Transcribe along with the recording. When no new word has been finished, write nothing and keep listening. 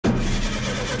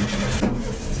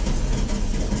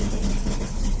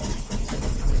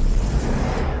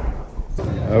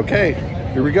Okay,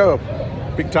 here we go.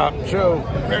 Big top show.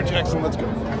 Barrett Jackson, let's go.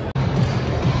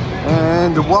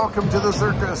 And welcome to the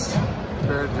circus,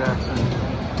 Barrett Jackson.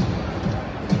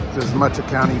 It's as much a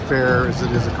county fair as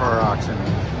it is a car auction.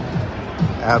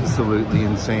 Absolutely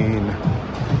insane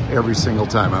every single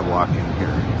time I walk in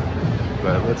here.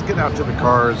 But let's get out to the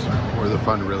cars where the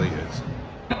fun really is.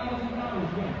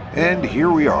 And here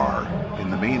we are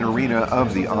in the main arena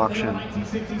of the auction.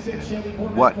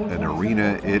 And what an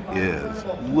arena it is.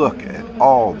 Look at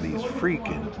all these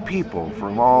freaking people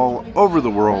from all over the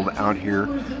world out here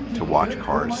to watch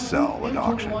cars sell at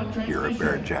auction here at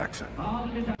Barrett Jackson.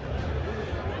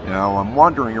 Now I'm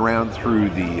wandering around through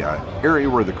the area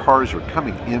where the cars are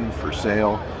coming in for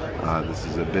sale. This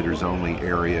is a bidders only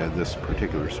area, this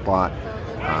particular spot.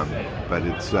 But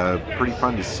it's pretty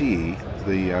fun to see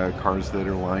the cars that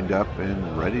are lined up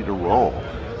and ready to roll.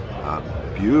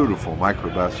 Beautiful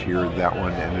microbus here. That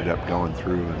one ended up going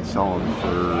through and selling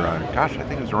for, gosh, I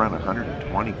think it was around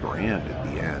 120 grand at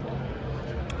the end.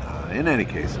 In any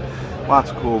case,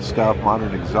 lots of cool stuff,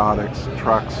 modern exotics,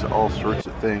 trucks, all sorts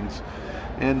of things.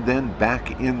 And then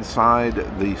back inside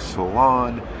the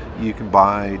salon, you can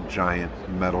buy giant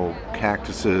metal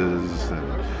cactuses, and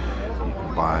you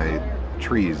can buy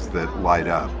trees that light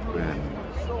up, and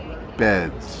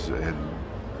beds, and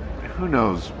who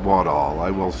knows what all. I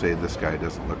will say this guy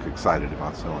doesn't look excited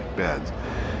about selling beds.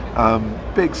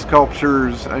 Big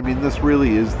sculptures. I mean, this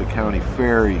really is the county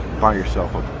fair. You can buy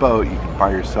yourself a boat. You can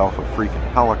buy yourself a freaking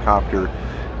helicopter.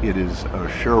 It is a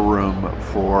showroom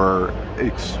for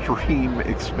extreme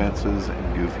expenses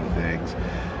and goofy things.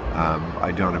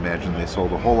 I don't imagine they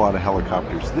sold a whole lot of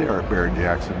helicopters there at Barrett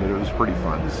Jackson, but it was pretty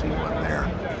fun to see one there.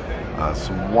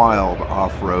 Some wild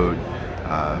off-road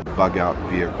bug-out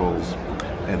vehicles,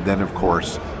 and then of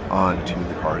course onto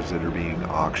the cars that are being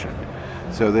auctioned.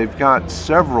 So they've got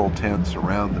several tents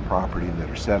around the property that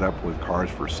are set up with cars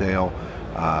for sale.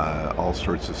 All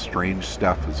sorts of strange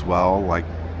stuff as well, like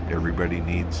everybody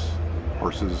needs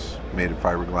horses made of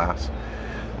fiberglass.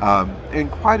 And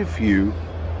quite a few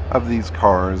of these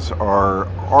cars are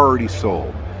already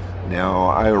sold. Now,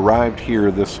 I arrived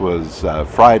here, this was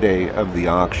Friday of the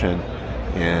auction,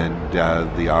 and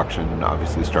the auction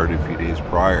obviously started a few days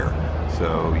prior.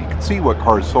 So you can see what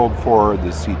cars sold for. The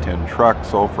C10 truck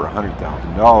sold for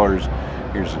 $100,000.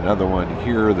 Here's another one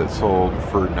here that sold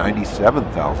for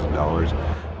 $97,000.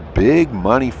 Big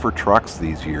money for trucks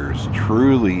these years,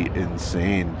 truly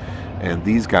insane. And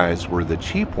these guys were the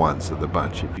cheap ones of the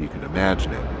bunch, if you can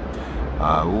imagine it.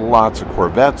 Lots of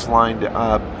Corvettes lined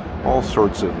up, all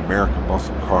sorts of American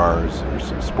muscle cars. There's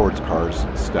some sports cars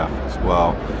and stuff as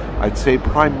well. I'd say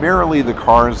primarily the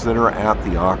cars that are at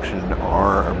the auction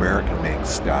are American-made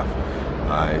stuff.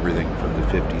 Everything from the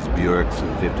 50s Buicks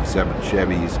and 57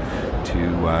 Chevys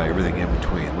to everything in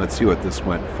between. Let's see what this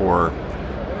went for.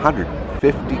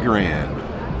 150 grand.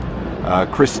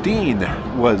 Christine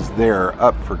was there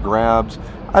up for grabs.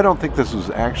 I don't think this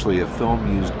was actually a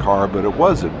film-used car, but it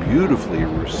was a beautifully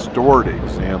restored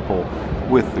example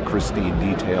with the Christine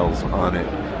details on it.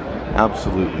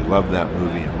 Absolutely love that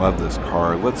movie and love this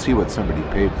car. Let's see what somebody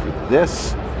paid for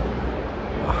this.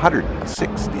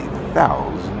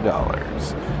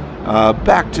 $160,000.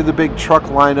 Back to the big truck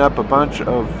lineup, a bunch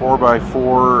of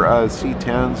 4x4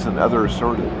 C10s and other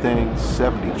assorted things.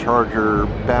 70 Charger,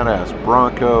 badass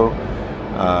Bronco.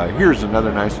 Here's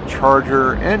another nice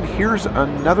Charger, and here's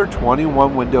another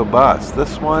 21 window bus.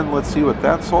 This one, let's see what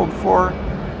that sold for.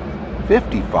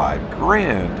 55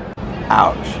 grand.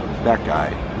 Ouch, that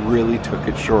guy really took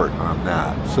it short on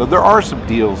that. So there are some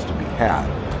deals to be had.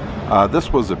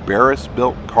 This was a Barris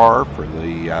built car for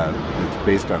the, it's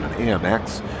based on an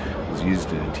AMX. It was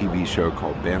used in a TV show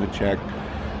called Banachek.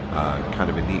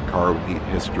 Kind of a neat car with neat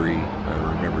history. I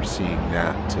remember seeing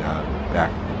that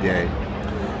back in the day.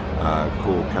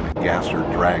 Cool kind of gasser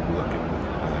drag looking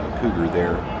Cougar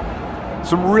there.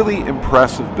 Some really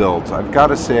impressive builds. I've got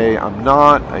to say, I'm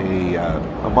not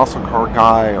a muscle car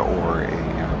guy or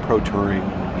a pro touring,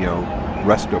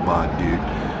 resto mod dude,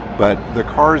 but the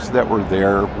cars that were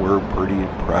there were pretty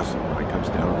impressive when it comes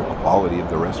down to the quality of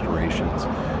the restorations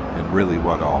and really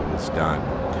what all was done.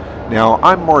 Now,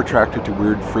 I'm more attracted to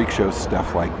weird freak show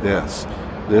stuff like this.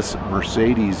 This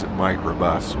Mercedes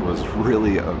microbus was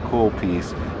really a cool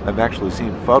piece. I've actually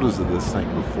seen photos of this thing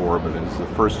before, but it was the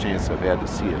first chance I've had to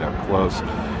see it up close.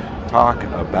 Talk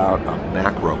about a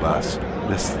macrobus.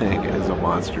 This thing is a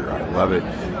monster. I love it.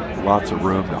 Lots of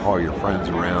room to haul your friends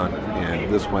around, and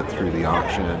this went through the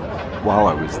auction while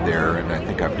I was there, and I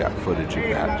think I've got footage of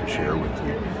that to share with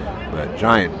you. but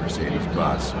giant Mercedes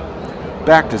bus.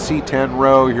 Back to C10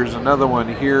 row. Here's another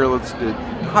one here. Let's do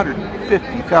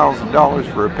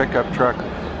 $150,000 for a pickup truck.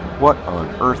 What on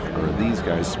earth are these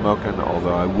guys smoking?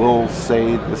 Although I will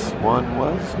say this one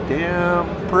was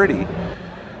damn pretty.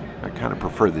 I kind of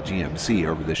prefer the GMC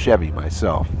over the Chevy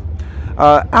myself.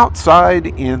 Outside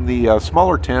in the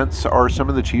smaller tents are some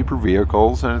of the cheaper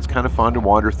vehicles, and it's kind of fun to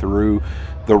wander through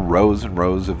the rows and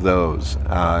rows of those.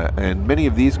 And many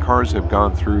of these cars have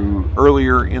gone through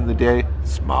earlier in the day,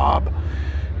 SMOB,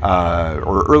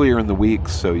 or earlier in the week,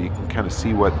 so you can kind of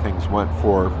see what things went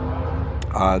for.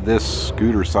 This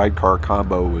scooter sidecar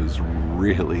combo is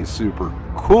really super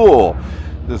cool.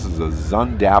 This is a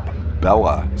Zundap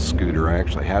Bella scooter. I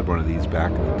actually had one of these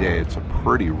back in the day. It's a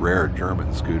pretty rare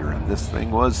German scooter, and this thing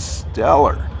was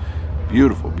stellar.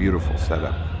 Beautiful, beautiful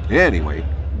setup. Anyway,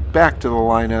 back to the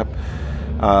lineup.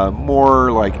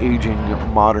 More like aging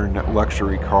modern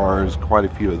luxury cars. Quite a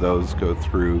few of those go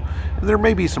through. And there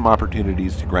may be some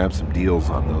opportunities to grab some deals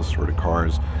on those sort of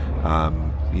cars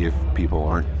if people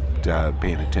aren't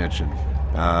paying attention.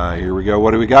 Here we go. What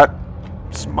do we got?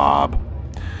 SMOB.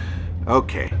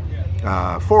 Okay.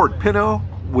 Ford Pinto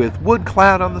with wood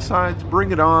clad on the sides.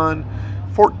 Bring it on.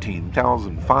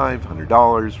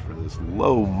 $14,500 for this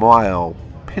low mile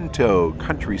Pinto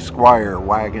Country Squire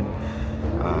wagon.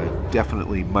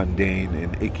 Definitely mundane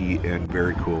and icky and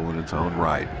very cool in its own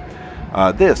right.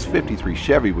 This 53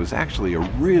 Chevy was actually a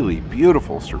really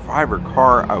beautiful survivor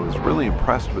car. I was really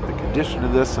impressed with the condition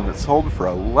of this, and it sold for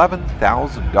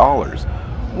 $11,000.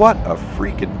 What a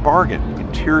freaking bargain.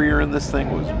 Interior in this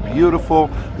thing was beautiful.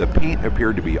 The paint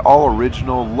appeared to be all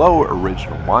original, low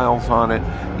original miles on it.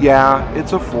 Yeah,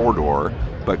 it's a four-door,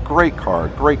 but great car,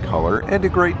 great color, and a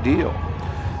great deal.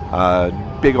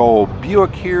 Big old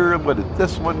Buick here. What did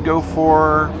this one go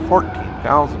for?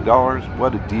 $14,000.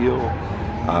 What a deal.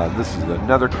 This is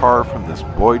another car from this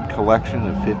Boyd collection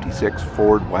of 56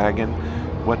 Ford wagon.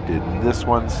 What did this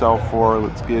one sell for?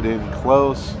 Let's get in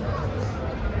close.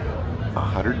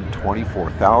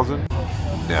 $124,000?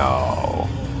 No.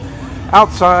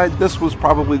 Outside, this was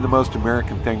probably the most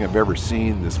American thing I've ever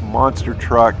seen. This monster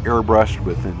truck, airbrushed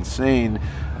with insane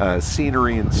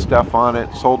scenery and stuff on it,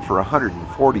 sold for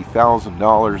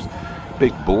 $140,000.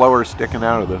 Big blower sticking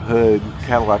out of the hood,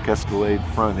 Cadillac Escalade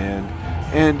front end,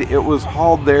 and it was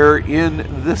hauled there in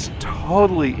this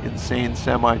totally insane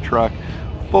semi-truck,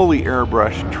 fully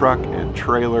airbrushed truck and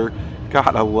trailer.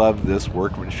 Gotta love this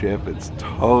workmanship. It's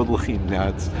totally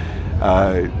nuts.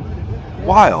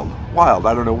 Wild.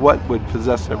 I don't know what would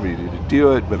possess somebody to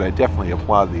do it, but I definitely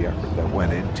applaud the effort that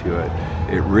went into it.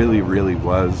 It really, really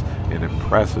was an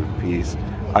impressive piece.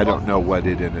 I don't know what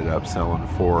it ended up selling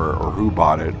for, or who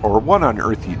bought it, or what on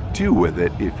earth you'd do with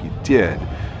it if you did.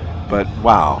 But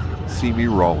wow, see me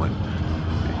rolling.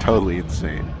 Totally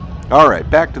insane. All right,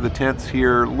 back to the tents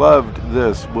here. Loved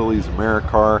this Willys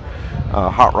Americar.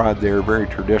 Hot rod there, very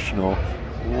traditional.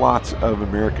 Lots of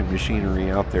American machinery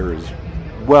out there as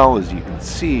well, as you can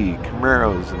see.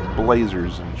 Camaros and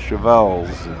Blazers and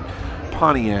Chevelles and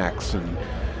Pontiacs and,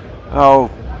 oh,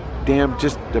 damn,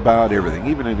 just about everything.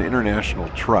 Even an international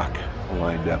truck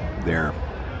lined up there.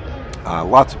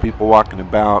 Lots of people walking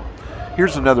about.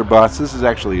 Here's another bus. This is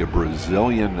actually a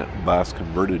Brazilian bus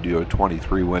converted to a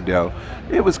 23 window.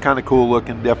 It was kind of cool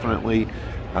looking, definitely.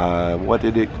 What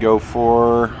did it go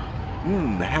for?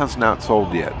 Has not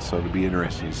sold yet, so it'll be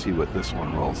interesting to see what this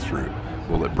one rolls through.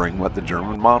 Will it bring what the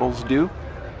German models do?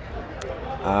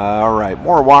 All right,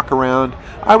 more walk around.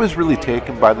 I was really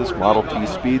taken by this Model T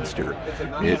Speedster.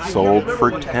 It sold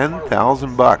for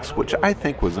 $10,000, which I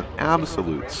think was an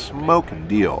absolute smoking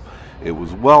deal. It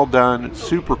was well done,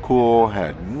 super cool,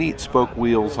 had neat spoke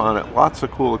wheels on it, lots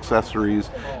of cool accessories.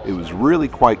 It was really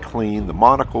quite clean, the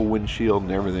monocle windshield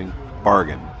and everything,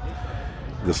 bargain.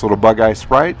 This little Bug-Eye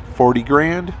Sprite, 40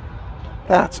 grand.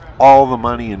 That's all the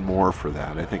money and more for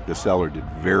that. I think the seller did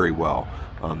very well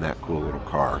on that cool little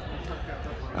car.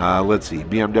 Let's see,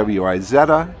 BMW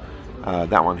Isetta.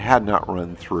 That one had not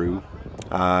run through.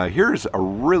 Here's a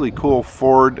really cool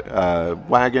Ford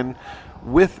wagon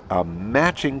with a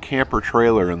matching camper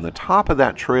trailer, and the top of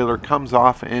that trailer comes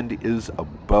off and is a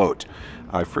boat.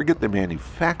 I forget the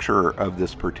manufacturer of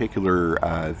this particular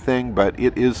thing, but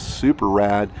it is super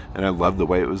rad, and I love the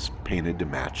way it was painted to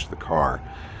match the car.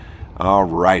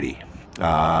 Alrighty.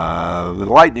 The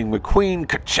Lightning McQueen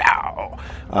Ka-chow.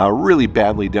 Really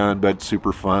badly done, but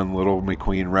super fun little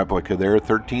McQueen replica there.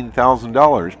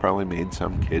 $13,000. Probably made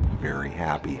some kid very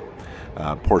happy.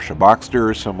 Porsche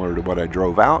Boxster, similar to what I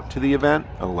drove out to the event.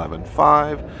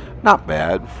 $11,500. Not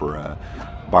bad for a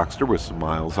Boxster with some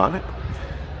miles on it.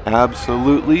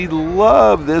 Absolutely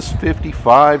love this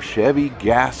 55 Chevy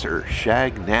Gasser.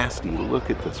 Shag nasty. Look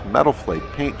at this metal flake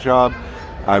paint job.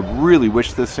 I really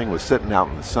wish this thing was sitting out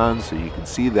in the sun so you can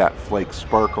see that flake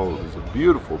sparkle. It was a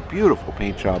beautiful, beautiful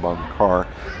paint job on the car.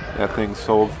 That thing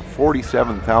sold for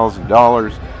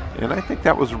 $47,000, and I think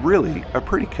that was really a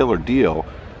pretty killer deal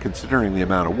considering the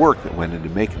amount of work that went into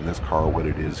making this car what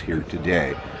it is here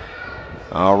today.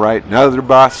 All right, another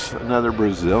bus, another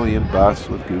Brazilian bus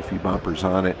with goofy bumpers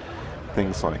on it,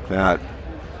 things like that.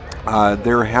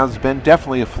 There has been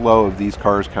definitely a flow of these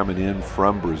cars coming in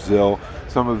from Brazil.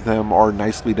 Some of them are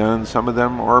nicely done, some of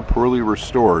them are poorly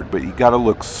restored, but you got to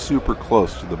look super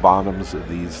close to the bottoms of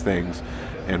these things,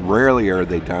 and rarely are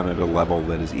they done at a level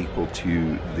that is equal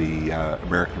to the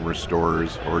American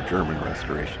restorers or German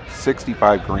restoration.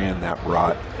 65 grand that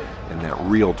rot, and that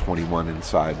real 21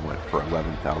 inside went for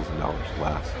 $11,000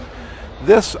 less.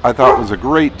 This I thought was a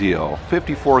great deal,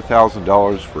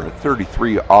 $54,000 for a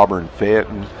 33 Auburn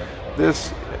Phaeton.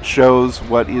 This shows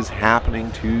what is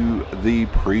happening to the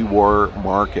pre-war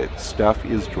market. Stuff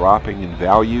is dropping in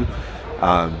value.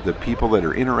 The people that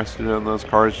are interested in those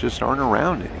cars just aren't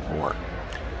around anymore.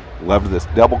 Love this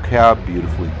double cab,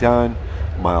 beautifully done.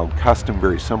 Mild custom,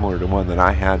 very similar to one that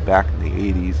I had back in the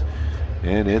 80s.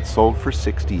 And it sold for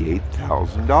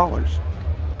 $68,000.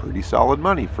 Pretty solid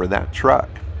money for that truck.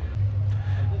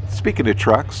 Speaking of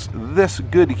trucks, this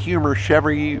Good Humor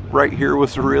Chevy right here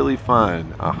was really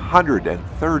fun.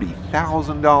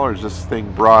 $130,000 this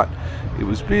thing brought. It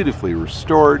was beautifully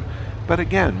restored, but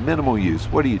again, minimal use.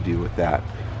 What do you do with that?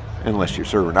 Unless you're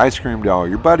serving ice cream to all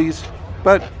your buddies,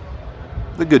 but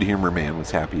the Good Humor man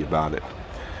was happy about it.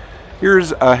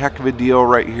 Here's a heck of a deal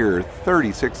right here,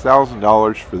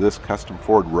 $36,000 for this custom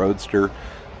Ford Roadster.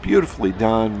 Beautifully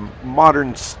done,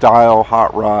 modern style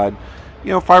hot rod.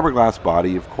 You know, fiberglass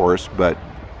body, of course, but,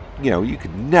 you know, you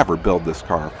could never build this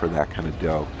car for that kind of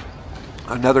dough.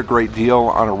 Another great deal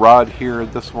on a rod here.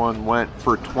 This one went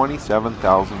for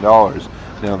 $27,000.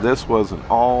 Now, this was an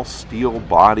all steel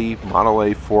body Model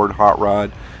A Ford hot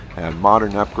rod. Had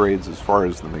modern upgrades as far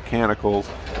as the mechanicals.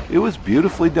 It was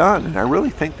beautifully done, and I really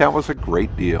think that was a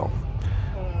great deal.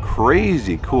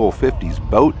 Crazy cool 50s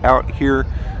boat out here.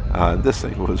 This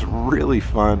thing was really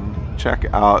fun. Check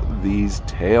out these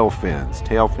tail fins.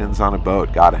 Tail fins on a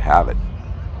boat, gotta have it.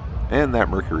 And that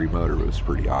Mercury motor was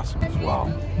pretty awesome as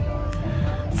well.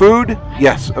 Food?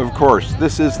 Yes, of course.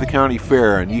 This is the county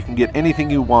fair, and you can get anything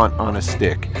you want on a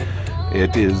stick.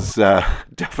 It is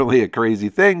definitely a crazy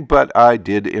thing, but I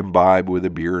did imbibe with a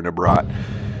beer and a brat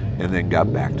and then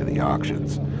got back to the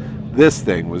auctions. This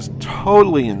thing was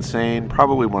totally insane,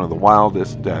 probably one of the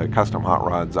wildest custom hot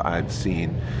rods I've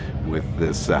seen, with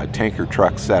this tanker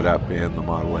truck setup and the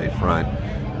Model A front.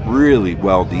 Really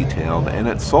well detailed, and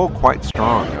it sold quite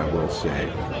strong, I will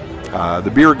say.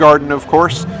 The beer garden, of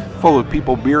course, full of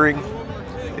people beering.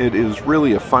 It is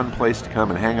really a fun place to come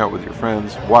and hang out with your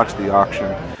friends, watch the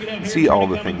auction, see all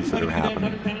the things that are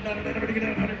happening.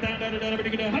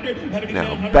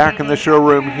 Now, back in the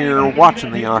showroom here,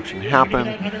 watching the auction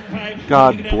happen.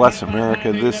 God bless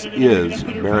America. This is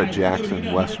Barrett Jackson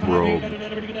Westworld,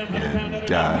 and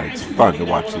it's fun to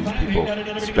watch these people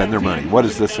spend their money. What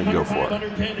does this thing go for?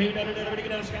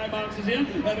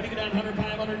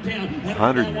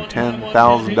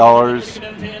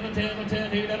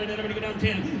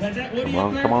 $110,000. Come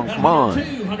on, come on, come on.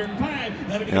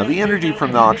 Now, the energy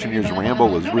from the auctioneer's ramble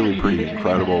was really pretty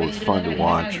incredible. It was fun to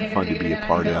watch, fun to be a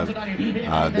part of.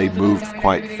 They moved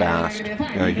quite fast.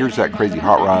 Here's that crazy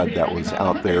hot rod that was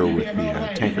out there with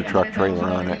the tanker truck trailer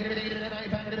on it.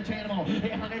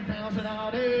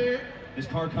 This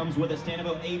car comes with a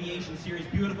Stand-Up Aviation Series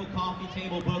beautiful coffee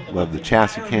table book. Love the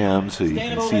chassis cam so you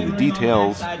can see the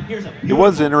details. It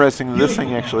was interesting that this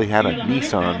thing actually had a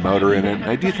Nissan motor in it, and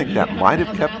I do think that might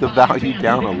have kept the value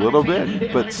down a little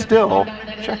bit, but still,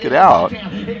 check it out.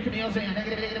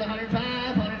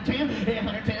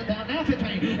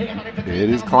 It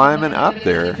is climbing up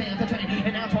there.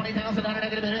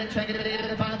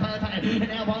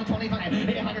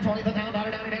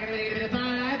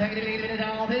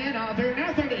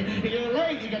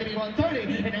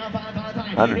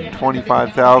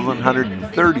 $125,000,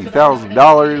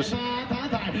 $130,000.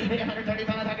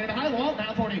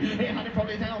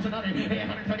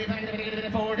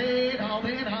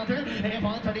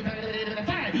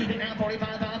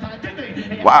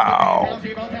 Wow.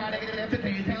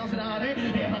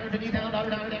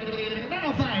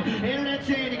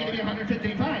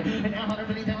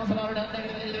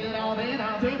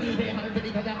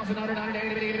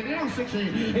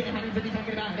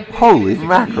 Holy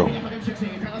mackerel.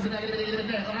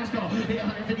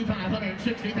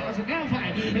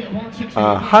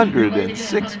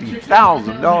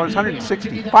 $160,000,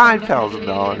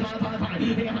 $165,000.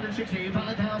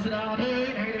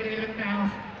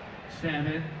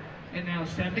 Seven, and now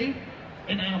 70.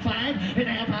 And now 5, and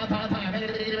now 5.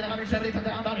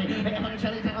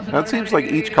 Now it seems like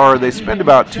each car they spend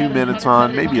about 2 minutes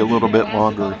on, maybe a little bit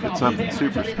longer if it's something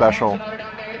super special.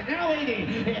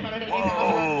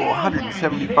 Whoa,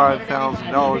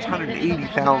 $175,000,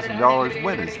 $180,000.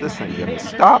 When is this thing going to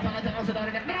stop?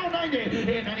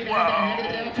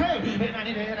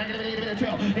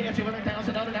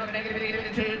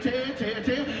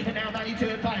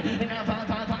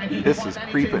 This is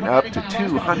creeping up to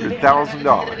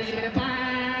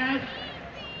 $200,000.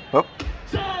 Oh.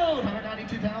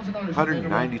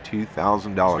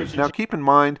 $192,000. Now keep in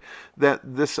mind that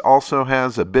this also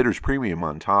has a bidder's premium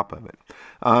on top of it.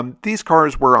 These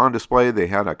cars were on display. They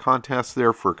had a contest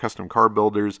there for custom car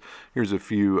builders. Here's a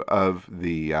few of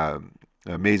the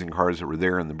amazing cars that were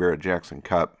there in the Barrett Jackson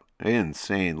Cup.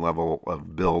 Insane level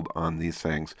of build on these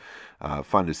things.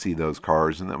 Fun to see those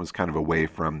cars, and that was kind of away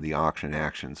from the auction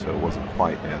action, so it wasn't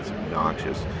quite as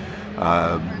obnoxious.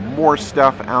 More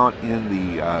stuff out in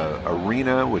the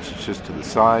arena, which is just to the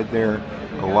side there.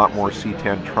 A lot more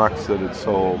C10 trucks that had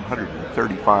sold.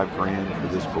 $135 grand for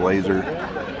this Blazer.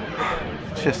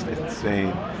 Just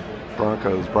insane.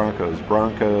 Broncos, Broncos,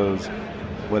 Broncos.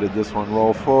 What did this one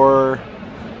roll for?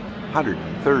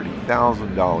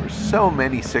 $130,000. So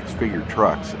many six-figure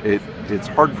trucks. It's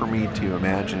hard for me to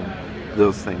imagine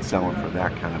those things selling for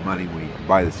that kind of money when you can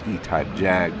buy this E-Type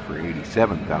Jag for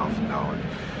 $87,000.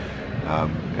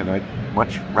 And I'd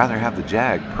much rather have the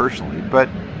Jag personally, but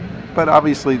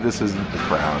obviously this isn't the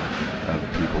crowd of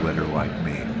people that are like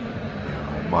me. You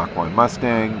know, a Mach 1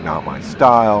 Mustang, not my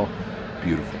style,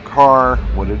 beautiful car.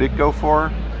 What did it go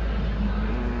for?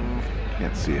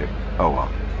 Can't see it. Oh well.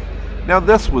 Now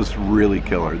this was really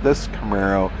killer. This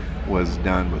Camaro was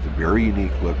done with a very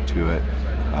unique look to it.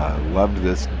 Loved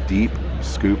this deep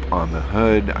scoop on the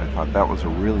hood. I thought that was a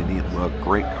really neat look.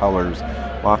 Great colors,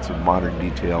 lots of modern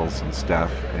details and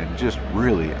stuff, and just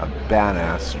really a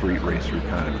badass street racer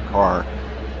kind of a car.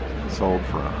 Sold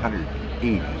for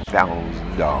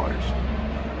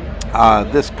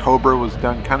 $180,000. This Cobra was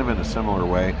done kind of in a similar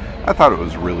way. I thought it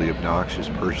was really obnoxious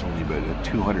personally, but at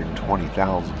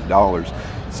 $220,000,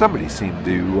 somebody seemed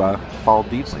to fall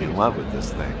deeply in love with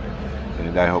this thing,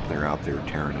 and I hope they're out there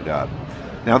tearing it up.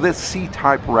 Now this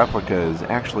C-Type replica is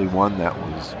actually one that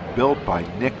was built by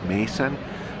Nick Mason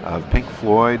of Pink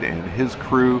Floyd and his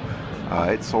crew.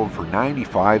 It sold for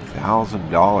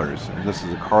 $95,000, and this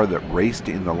is a car that raced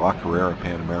in the La Carrera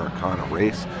Panamericana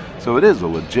race, so it is a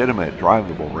legitimate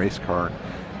drivable race car,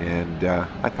 and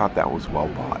I thought that was well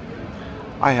bought.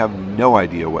 I have no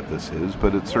idea what this is,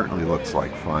 but it certainly looks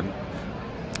like fun.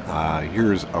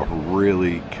 Here's a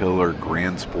really killer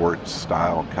Grand Sport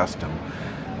style custom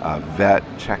Vet.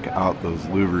 Check out those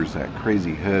louvers, that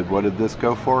crazy hood. What did this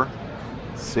go for?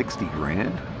 60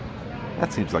 grand?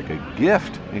 That seems like a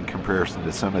gift in comparison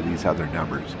to some of these other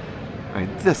numbers. I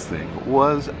mean, this thing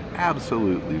was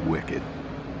absolutely wicked.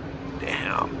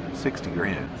 Damn, 60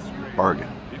 grand. Bargain.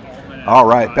 All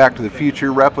right, Back to the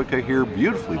Future replica here.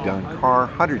 Beautifully done car.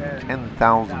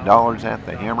 $110,000 at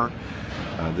the hammer.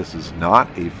 This is not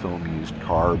a film-used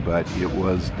car, but it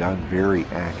was done very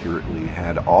accurately.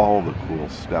 Had all the cool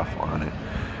stuff on it,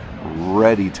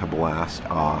 ready to blast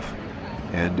off.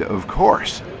 And of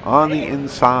course, on the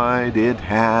inside, it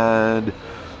had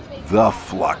the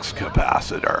flux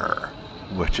capacitor,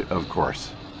 which, of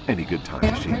course, any good time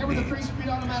machine needs.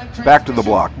 Back to the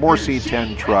block. More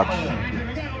C10 trucks.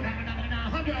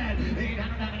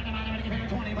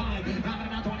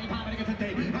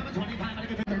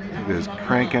 Is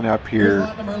cranking up here.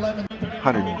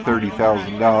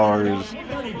 $130,000,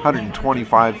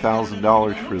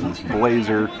 $125,000 for this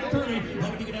Blazer.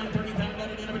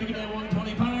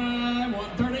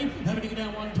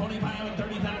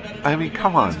 I mean,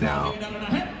 come on now.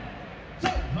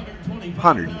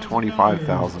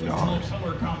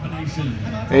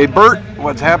 $125,000. Hey Bert,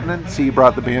 what's happening? See, you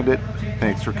brought the Bandit.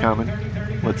 Thanks for coming.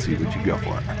 Let's see what you go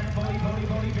for.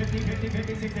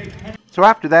 So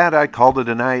after that, I called it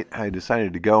a night. I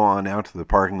decided to go on out to the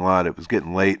parking lot. It was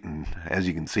getting late, and as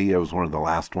you can see, I was one of the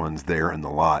last ones there in the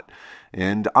lot.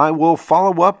 And I will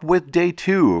follow up with day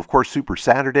 2, of course, Super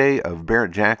Saturday of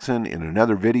Barrett Jackson, in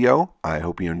another video. I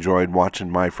hope you enjoyed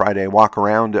watching my Friday walk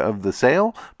around of the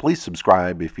sale. Please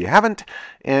subscribe if you haven't,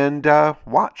 and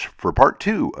watch for part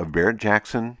 2 of Barrett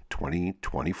Jackson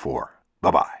 2024.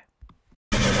 Bye-bye.